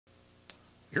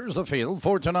Here's the field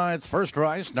for tonight's first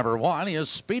race. Number 1 is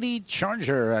Speedy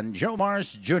Charger and Joe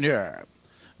Mars Jr.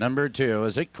 Number 2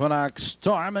 is Equinox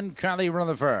Storm and Kylie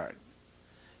Rutherford.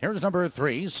 Here's number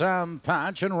 3, Sam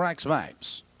Patch and Rex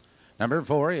Mapes. Number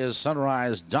 4 is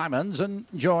Sunrise Diamonds and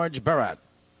George Barrett.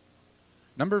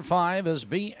 Number 5 is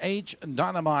B.H.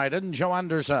 Dynamite and Joe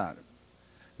Anderson.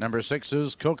 Number 6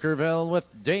 is Cokerville with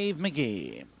Dave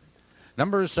McGee.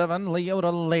 Number 7,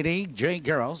 Leota Lady, Jay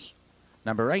Garros.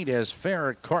 Number 8 is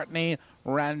Fair Courtney,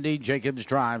 Randy Jacobs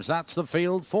drives. That's the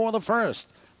field for the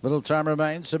first. Little time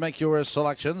remains to make your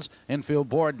selections. Infield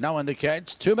board now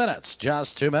indicates 2 minutes,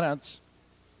 just 2 minutes.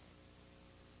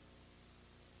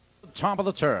 Top of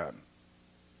the turn.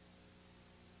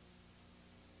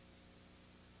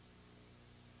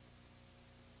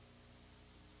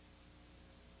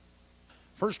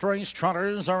 First race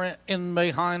trotters are in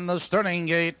behind the starting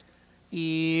gate.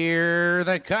 Here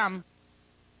they come.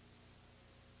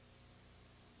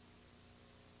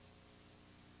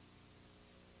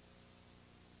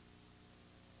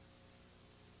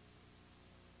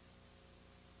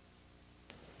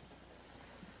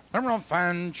 Number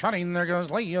 5 trotting, there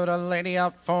goes Leota Lady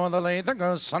up for the lead. There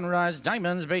goes Sunrise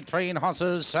Diamonds between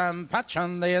horses. Sam Patch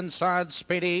on the inside,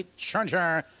 Speedy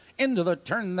Charger. Into the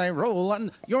turn they roll,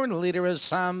 and your leader is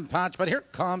Sam Patch, but here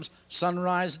comes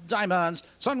Sunrise Diamonds.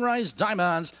 Sunrise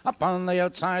Diamonds up on the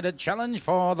outside, a challenge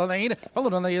for the lead.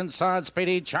 Followed on the inside,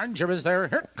 Speedy Charger is there.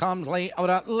 Here comes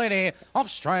Leota Lady. Off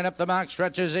stride up the back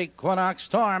stretches Equinox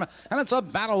Storm, and it's a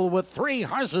battle with 3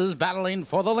 horses battling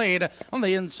for the lead. On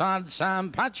the inside,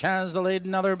 Sam Patch has the lead,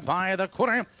 another by the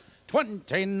quarter.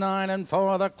 29 and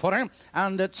for the quarter,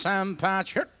 and it's Sam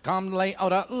Patch. Here comes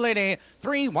Leota Lady.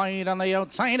 3 wide on the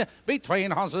outside between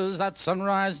horses. That's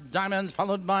Sunrise Diamonds,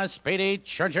 followed by Speedy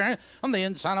Charger. On the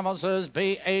inside of horses,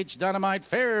 B.H. Dynamite,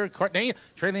 Fair Courtney.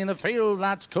 Trailing the field,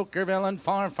 that's Cokerville, and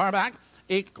far back,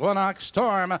 Equinox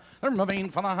Storm. They're moving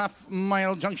for the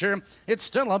half-mile juncture. It's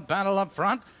still a battle up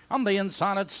front. On the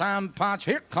inside, it's Sam Patch.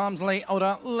 Here comes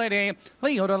Leota Lady.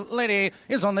 Leota Lady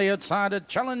is on the outside. A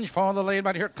challenge for the lead,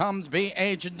 but here comes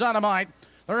B.H. Dynamite.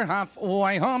 They're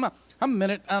halfway home. A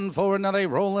minute and forward. Now they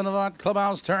roll into that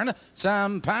clubhouse turn.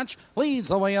 Sam Patch leads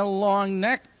the way along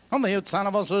neck. On the outside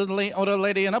of us is Leota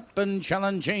Lady, and up and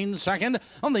challenging second.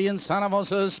 On the inside of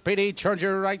us is Speedy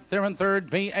Charger right there in third.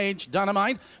 B.H.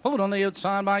 Dynamite. Followed on the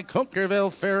outside by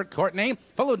Cokerville, Fair Courtney.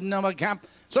 Followed now a gap.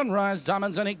 Sunrise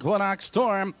Diamonds and Equinox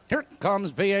Storm. Here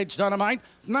comes B.H. Dynamite.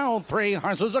 Now 3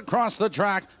 horses across the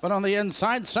track, but on the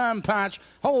inside, Sam Patch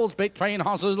holds between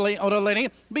horses Leota Lady.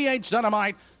 B.H.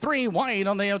 Dynamite, 3 wide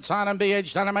on the outside, and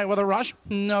B.H. Dynamite with a rush.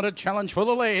 Not a challenge for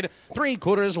the lead.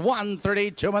 3/4,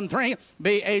 1:32 and 3.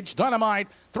 B.H. Dynamite,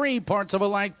 3 parts of a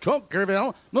light.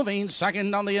 Cokerville moving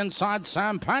second on the inside.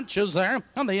 Sam Patch is there.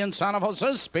 On the inside of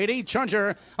horses, Speedy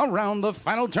Charger around the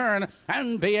final turn,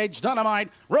 and B.H. Dynamite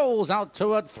rolls out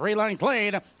to a 3-length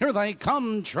lead. Here they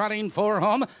come trotting for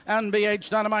home, and B.H.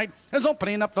 Dynamite is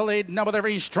opening up the lead now with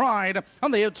every stride.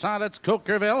 On the outside, it's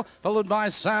Cokerville, followed by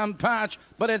Sam Patch,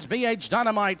 but it's B.H.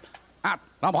 Dynamite at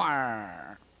the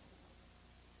wire.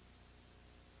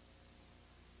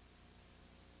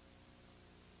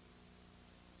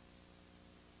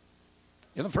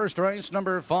 In the first race,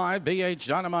 number 5, B.H.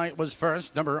 Dynamite was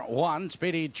first. Number 1,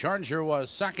 Speedy Charger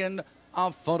was second.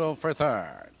 A photo for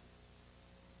third.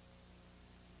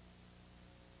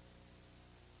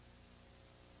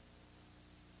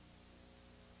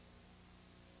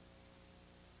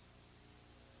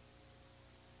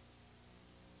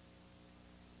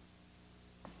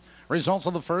 Results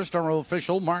of the first are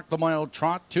official. Mark the mile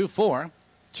trot, 2-4,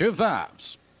 2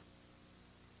 5s.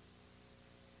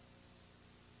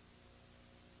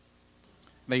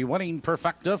 The winning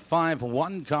perfecta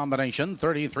 5-1 combination,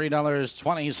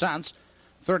 $33.20,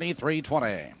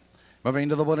 $33.20. Moving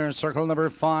to the winner's circle, number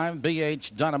 5,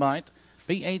 B.H. Dynamite.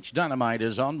 B.H. Dynamite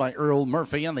is owned by Earl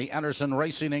Murphy and the Anderson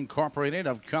Racing Incorporated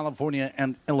of California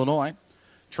and Illinois.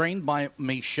 Trained by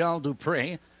Michelle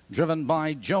Dupree, driven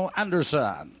by Joe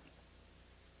Anderson.